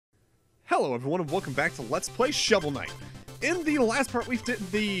Hello everyone and welcome back to Let's Play Shovel Knight. In the last part we did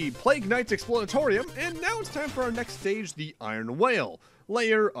the Plague Knight's Exploratorium, and now it's time for our next stage, the Iron Whale,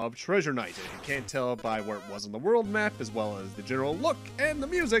 layer of Treasure Knight. If you can't tell by where it was on the world map, as well as the general look and the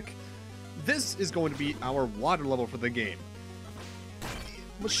music, this is going to be our water level for the game.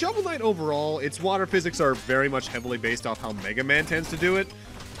 With Shovel Knight overall, its water physics are very much heavily based off how Megaman tends to do it,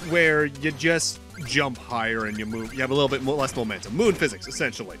 where you just jump higher and you move, you have a little bit less momentum. Moon physics,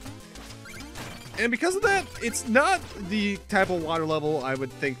 essentially. And because of that, it's not the type of water level I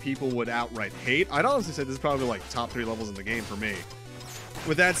would think people would outright hate. I'd honestly say this is probably like top 3 levels in the game for me.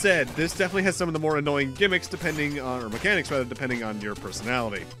 With that said, this definitely has some of the more annoying gimmicks depending on, or mechanics rather, depending on your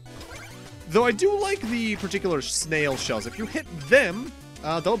personality. Though I do like the particular snail shells. If you hit them,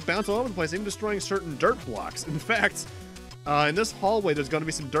 they'll bounce all over the place, even destroying certain dirt blocks. In fact, in this hallway, there's going to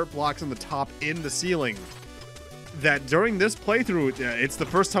be some dirt blocks on the top in the ceiling that during this playthrough, it's the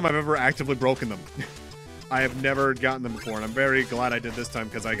first time I've ever actively broken them. I have never gotten them before, and I'm very glad I did this time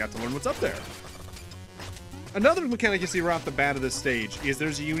because I got to learn what's up there. Another mechanic you see right off the bat of this stage is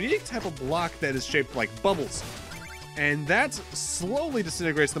there's a unique type of block that is shaped like bubbles. And that slowly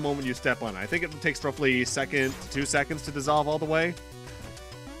disintegrates the moment you step on it. I think it takes roughly a second to 2 seconds to dissolve all the way.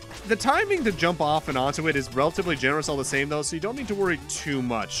 The timing to jump off and onto it is relatively generous all the same though, so you don't need to worry too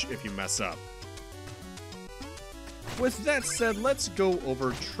much if you mess up. With that said, let's go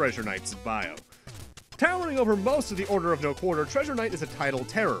over Treasure Knight's bio. Towering over most of the Order of No Quarter, Treasure Knight is a tidal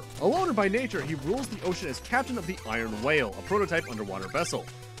terror. A loner by nature, he rules the ocean as captain of the Iron Whale, a prototype underwater vessel.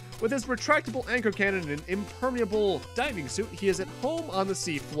 With his retractable anchor cannon and an impermeable diving suit, he is at home on the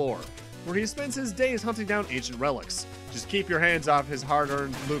sea floor, where he spends his days hunting down ancient relics. Just keep your hands off his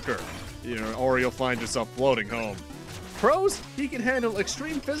hard-earned lucre, or you'll find yourself floating home. Pros, he can handle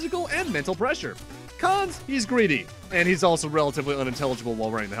extreme physical and mental pressure. Cons, he's greedy, and he's also relatively unintelligible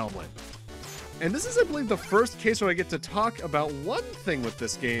while wearing the helmet. And this is, I believe, the first case where I get to talk about one thing with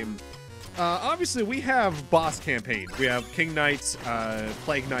this game. Obviously, we have boss campaigns. We have King Knight,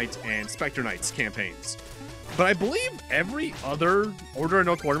 Plague Knight, and Spectre Knight's campaigns. But I believe every other Order of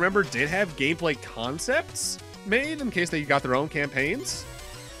No Quarter member did have gameplay concepts made in case they got their own campaigns.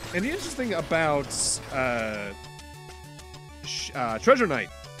 And the interesting thing about Treasure Knight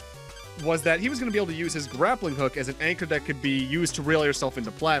was that he was going to be able to use his grappling hook as an anchor that could be used to rail yourself into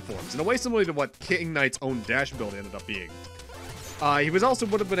platforms, in a way similar to what King Knight's own dash build ended up being. He would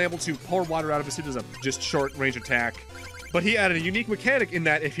have been able to pour water out of his suit as a just short-range attack, but he added a unique mechanic in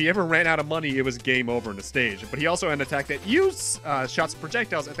that if he ever ran out of money, it was game over in the stage. But he also had an attack that used shots of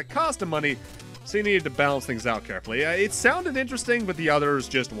projectiles at the cost of money, so you needed to balance things out carefully. It sounded interesting, but the others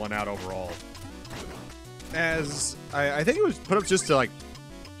just won out overall. As I think it was put up just to, like,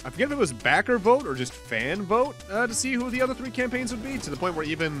 I forget if it was backer vote or just fan vote to see who the other 3 campaigns would be, to the point where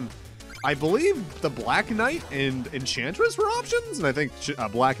even, I believe, the Black Knight and Enchantress were options, and I think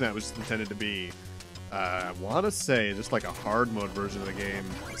Black Knight was just intended to be, I want to say, just like a hard mode version of the game,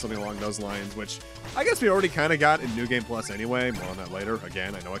 something along those lines, which I guess we already kind of got in New Game Plus anyway. More on that later.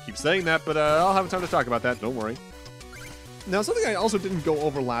 Again, I know I keep saying that, but I'll have time to talk about that, don't worry. Now, something I also didn't go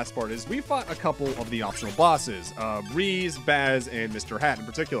over last part is we fought a couple of the optional bosses, Reese, Baz, and Mr. Hat in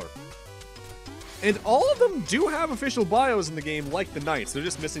particular. And all of them do have official bios in the game like the Knights, they're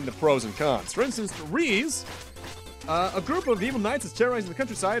just missing the pros and cons. For instance, Reese, a group of evil knights is terrorizing the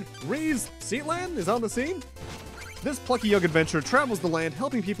countryside. Reese Seatland is on the scene. This plucky young adventurer travels the land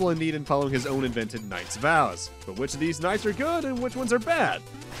helping people in need and following his own invented knight's vows. But which of these knights are good and which ones are bad?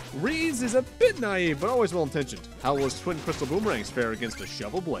 Reese is a bit naive, but always well-intentioned. How will his twin crystal boomerangs fare against a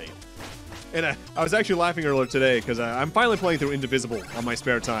shovel blade? And I was actually laughing earlier today because I'm finally playing through Indivisible on my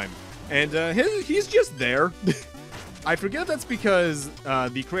spare time. And he's just there. I forget that's because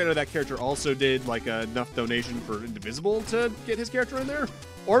the creator of that character also did like enough donation for Indivisible to get his character in there,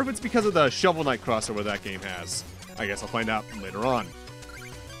 or if it's because of the Shovel Knight crossover that game has. I guess I'll find out later on.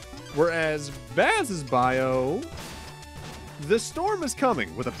 Whereas Baz's bio, the storm is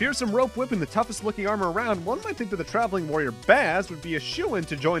coming. With a fearsome rope whip and the toughest looking armor around, one might think that the traveling warrior Baz would be a shoo-in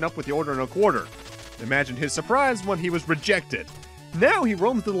to join up with the Order of No Quarter. Imagine his surprise when he was rejected. Now he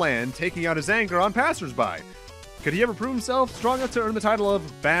roams the land, taking out his anger on passersby. Could he ever prove himself strong enough to earn the title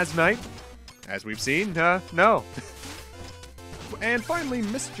of Baz Knight? As we've seen, no. And finally,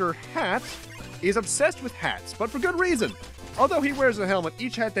 Mr. Hat is obsessed with hats, but for good reason. Although he wears a helmet,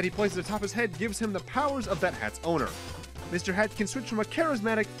 each hat that he places atop his head gives him the powers of that hat's owner. Mr. Hat can switch from a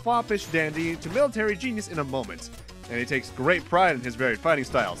charismatic, foppish dandy to military genius in a moment, and he takes great pride in his varied fighting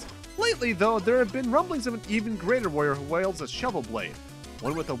styles. Lately, though, there have been rumblings of an even greater warrior who wields a shovel blade,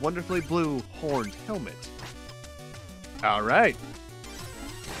 one with a wonderfully blue, horned helmet. Alright.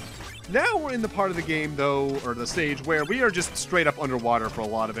 Now we're in the part of the game, though, or the stage, where we are just straight up underwater for a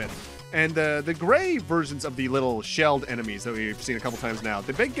lot of it. And the gray versions of the little shelled enemies that we've seen a couple times now,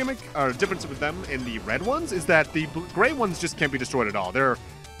 the big gimmick, or difference with them and the red ones, is that the gray ones just can't be destroyed at all. They're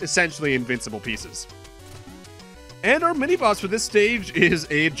essentially invincible pieces. And our mini-boss for this stage is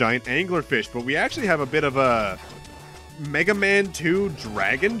a giant anglerfish, but we actually have a bit of a Megaman 2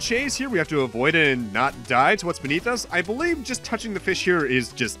 dragon chase here. We have to avoid it and not die to what's beneath us. I believe just touching the fish here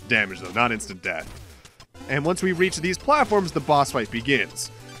is just damage, though, not instant death. And once we reach these platforms, the boss fight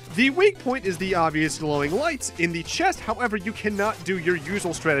begins. The weak point is the obvious glowing lights in the chest. However, you cannot do your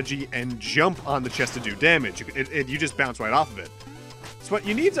usual strategy and jump on the chest to do damage. You just bounce right off of it. So what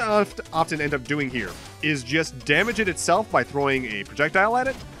you need to often end up doing here is just damage it itself by throwing a projectile at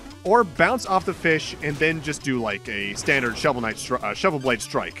it, or bounce off the fish and then just do like a standard shovel blade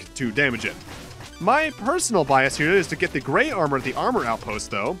strike to damage it. My personal bias here is to get the gray armor at the armor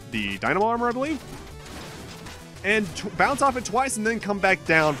outpost, though, the dynamo armor, I believe, and bounce off it twice and then come back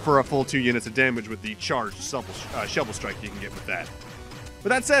down for a full 2 units of damage with the charged shovel strike you can get with that.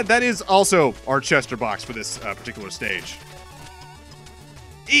 With that said, that is also our Chester box for this particular stage.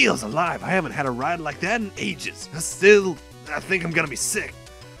 Eel's alive. I haven't had a ride like that in ages. I think I'm gonna be sick.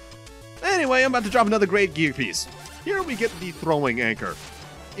 Anyway, I'm about to drop another great gear piece. Here we get the throwing anchor.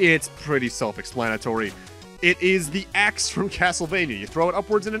 It's pretty self-explanatory. It is the axe from Castlevania. You throw it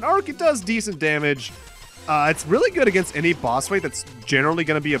upwards in an arc, it does decent damage. It's really good against any boss fight that's generally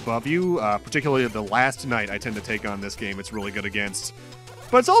going to be above you, particularly the last knight I tend to take on this game. It's really good against.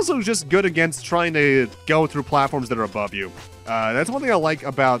 But it's also just good against trying to go through platforms that are above you. That's one thing I like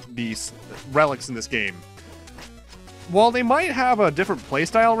about these relics in this game. While they might have a different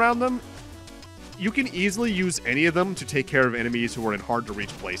playstyle around them, you can easily use any of them to take care of enemies who are in hard-to-reach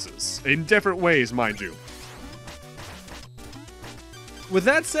places. In different ways, mind you. With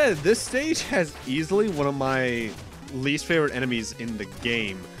that said, this stage has easily one of my least favorite enemies in the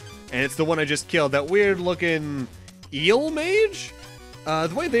game. And it's the one I just killed, that weird-looking Eel Mage?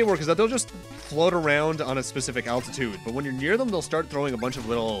 The way they work is that they'll just float around on a specific altitude, but when you're near them, they'll start throwing a bunch of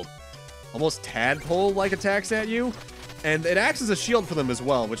little, almost tadpole-like attacks at you. And it acts as a shield for them as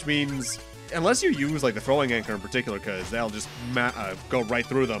well, which means, unless you use like the throwing anchor in particular, because they'll just go right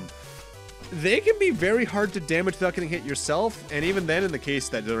through them, they can be very hard to damage without getting hit yourself. And even then, in the case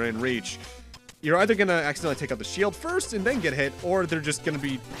that they're in reach, you're either going to accidentally take out the shield first and then get hit, or they're just going to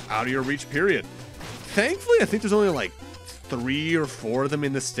be out of your reach, period. Thankfully, I think there's only like 3 or 4 of them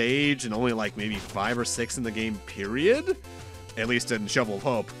in the stage, and only like maybe 5 or 6 in the game, period. At least in Shovel of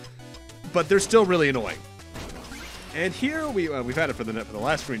Hope. But they're still really annoying. And here, we've had it for the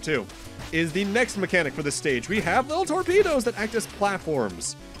last screen too, is the next mechanic for this stage. We have little torpedoes that act as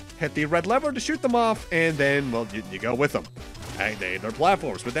platforms. Hit the red lever to shoot them off, and then, well, you go with them. They're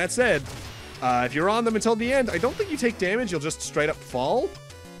platforms. With that said, if you're on them until the end, I don't think you take damage, you'll just straight up fall.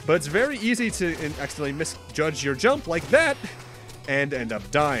 But it's very easy to accidentally misjudge your jump like that, and end up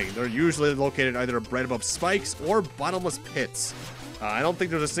dying. They're usually located either right above spikes or bottomless pits. I don't think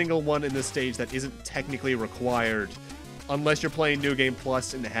there's a single one in this stage that isn't technically required, unless you're playing New Game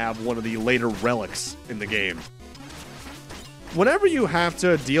Plus and have one of the later relics in the game. Whenever you have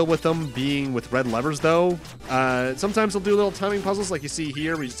to deal with them being with red levers, though, sometimes they'll do little timing puzzles like you see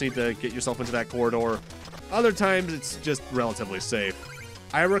here, where you just need to get yourself into that corridor. Other times, it's just relatively safe.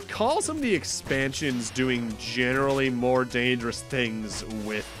 I recall some of the expansions doing generally more dangerous things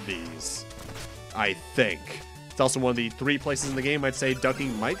with these, I think. It's also one of the 3 places in the game I'd say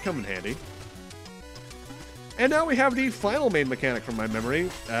ducking might come in handy. And now we have the final main mechanic from my memory.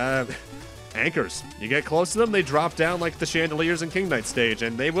 Anchors. You get close to them, they drop down like the chandeliers in King Knight stage,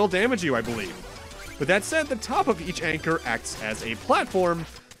 and they will damage you, I believe. With that said, the top of each anchor acts as a platform,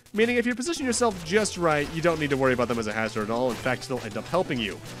 meaning if you position yourself just right, you don't need to worry about them as a hazard at all. In fact, they'll end up helping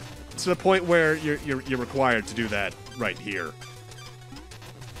you. To the point where you're required to do that right here.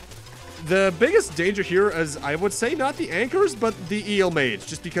 The biggest danger here is, I would say, not the anchors, but the Eel Mage,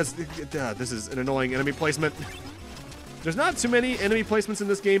 just because this is an annoying enemy placement. There's not too many enemy placements in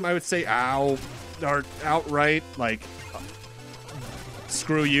this game, I would say, ow, or outright, like,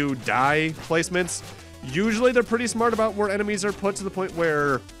 screw you, die placements. Usually they're pretty smart about where enemies are put, to the point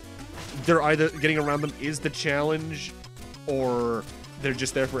where they're either getting around them is the challenge, or they're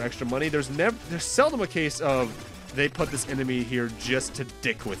just there for extra money. There's seldom a case of they put this enemy here just to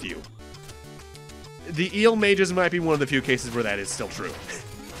dick with you. The Eel Mages might be one of the few cases where that is still true.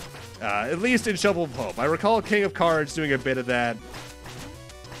 At least in Shovel of Hope. I recall King of Cards doing a bit of that.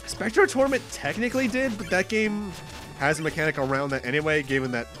 Spectre Torment technically did, but that game has a mechanic around that anyway,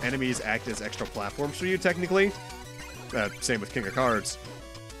 given that enemies act as extra platforms for you, technically. Same with King of Cards.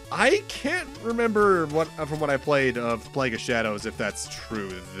 I can't remember what from what I played of Plague of Shadows if that's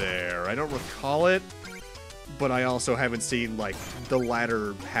true there. I don't recall it, but I also haven't seen like the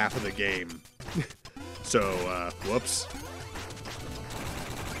latter half of the game. So, whoops.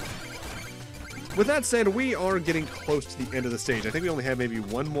 With that said, we are getting close to the end of the stage. I think we only have maybe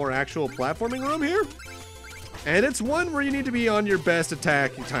one more actual platforming room here. And it's one where you need to be on your best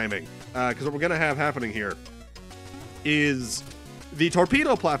attack timing. Because what we're going to have happening here is the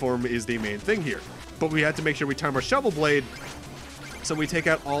torpedo platform is the main thing here. But we have to make sure we time our shovel blade so we take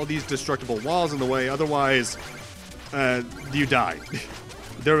out all these destructible walls in the way. Otherwise, you die.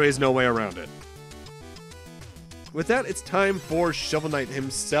 There is no way around it. With that, it's time for Shovel Knight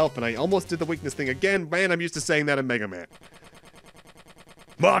himself, and I almost did the weakness thing again. Man, I'm used to saying that in Megaman.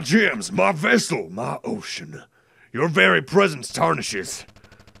 My gems, my vessel, my ocean. Your very presence tarnishes.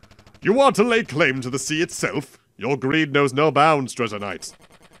 You want to lay claim to the sea itself? Your greed knows no bounds, Treasure Knights.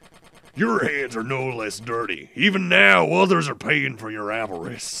 Your hands are no less dirty. Even now, others are paying for your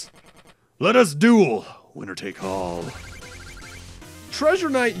avarice. Let us duel. Winner take all. Treasure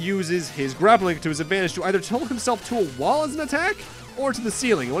Knight uses his grappling to his advantage to either tilt himself to a wall as an attack, or to the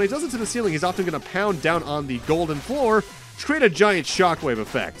ceiling. And when he does it to the ceiling, he's often going to pound down on the golden floor to create a giant shockwave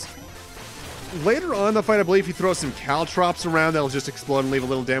effect. Later on in the fight, I believe he throws some caltrops around that'll just explode and leave a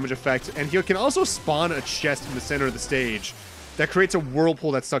little damage effect, and he can also spawn a chest in the center of the stage that creates a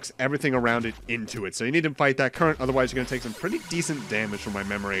whirlpool that sucks everything around it into it. So you need to fight that current, otherwise you're going to take some pretty decent damage from my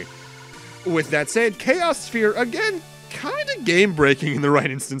memory. With that said, Chaos Sphere, again, kind of game-breaking in the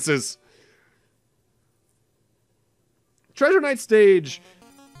right instances. Treasure Knight stage,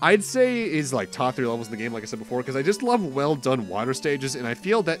 I'd say, is like top 3 levels in the game, like I said before, because I just love well-done water stages, and I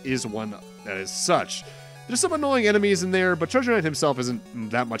feel that is one that is such. There's some annoying enemies in there, but Treasure Knight himself isn't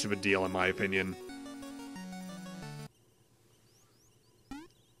that much of a deal, in my opinion.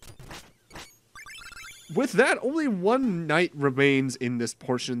 With that, only one knight remains in this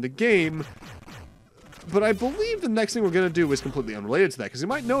portion of the game, but I believe the next thing we're going to do is completely unrelated to that, because you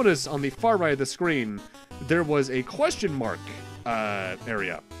might notice on the far right of the screen, there was a question mark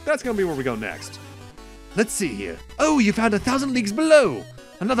area. That's going to be where we go next. Let's see here. Oh, you found 1,000 Leagues Below!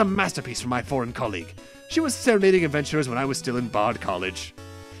 Another masterpiece from my foreign colleague. She was serenading adventurers when I was still in Bard College.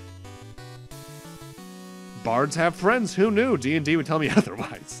 Bards have friends. Who knew? D&D would tell me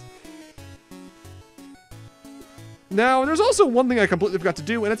otherwise. Now, there's also one thing I completely forgot to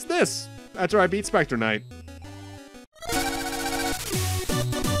do, and it's this. After I beat Spectre Knight.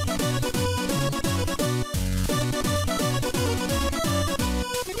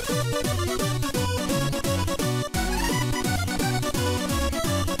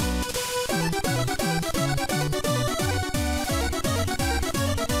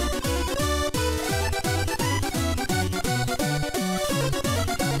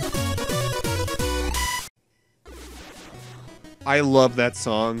 I love that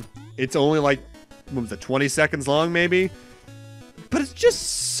song. It's only like, what was it, 20 seconds long maybe? But it's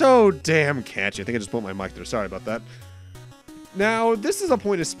just so damn catchy. I think I just put my mic there. Sorry about that. Now, this is a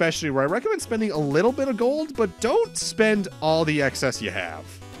point especially where I recommend spending a little bit of gold, but don't spend all the excess you have.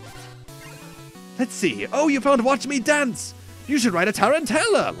 Let's see. Oh, you found Watch Me Dance! You should write a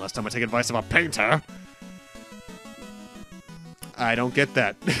tarantella! Last time I take advice of a painter. I don't get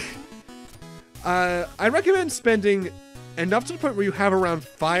that. I recommend spending enough to the point where you have around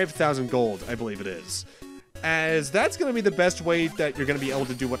 5,000 gold, I believe it is. As that's going to be the best way that you're going to be able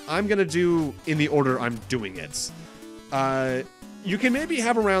to do what I'm going to do in the order I'm doing it. You can maybe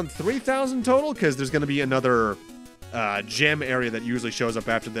have around 3,000 total, because there's going to be another gem area that usually shows up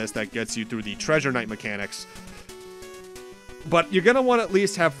after this that gets you through the Treasure Knight mechanics. But you're going to want to at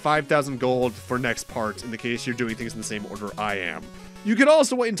least have 5,000 gold for next part in the case you're doing things in the same order I am. You could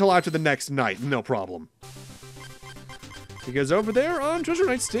also wait until after the next night, no problem. Because over there on Treasure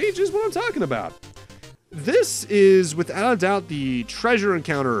Knight stage is what I'm talking about. This is, without a doubt, the treasure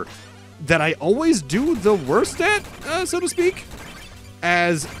encounter that I always do the worst at, so to speak.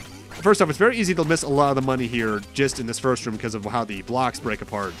 As, first off, it's very easy to miss a lot of the money here just in this first room because of how the blocks break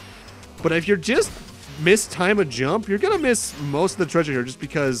apart. But if you're just time a jump, you're going to miss most of the treasure here just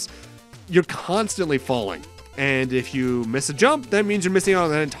because you're constantly falling. And if you miss a jump, that means you're missing out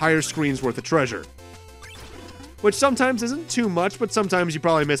on that entire screen's worth of treasure. Which sometimes isn't too much, but sometimes you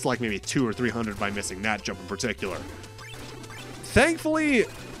probably miss like maybe 200 or 300 by missing that jump in particular. Thankfully,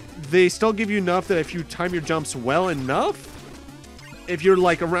 they still give you enough that if you time your jumps well enough, if you're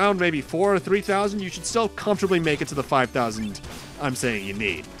like around maybe 4,000 or 3,000, you should still comfortably make it to the 5,000 I'm saying you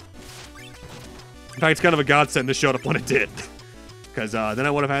need. In fact, it's kind of a godsend this showed up when it did. Because then I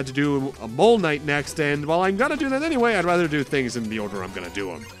would have had to do a Mole Knight next, and while I'm gonna do that anyway, I'd rather do things in the order I'm gonna do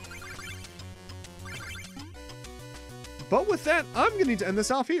them. But with that, I'm gonna need to end this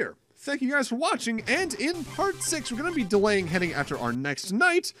off here. Thank you guys for watching, and in part 6, we're gonna be delaying heading after our next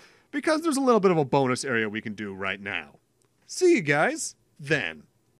night, because there's a little bit of a bonus area we can do right now. See you guys then.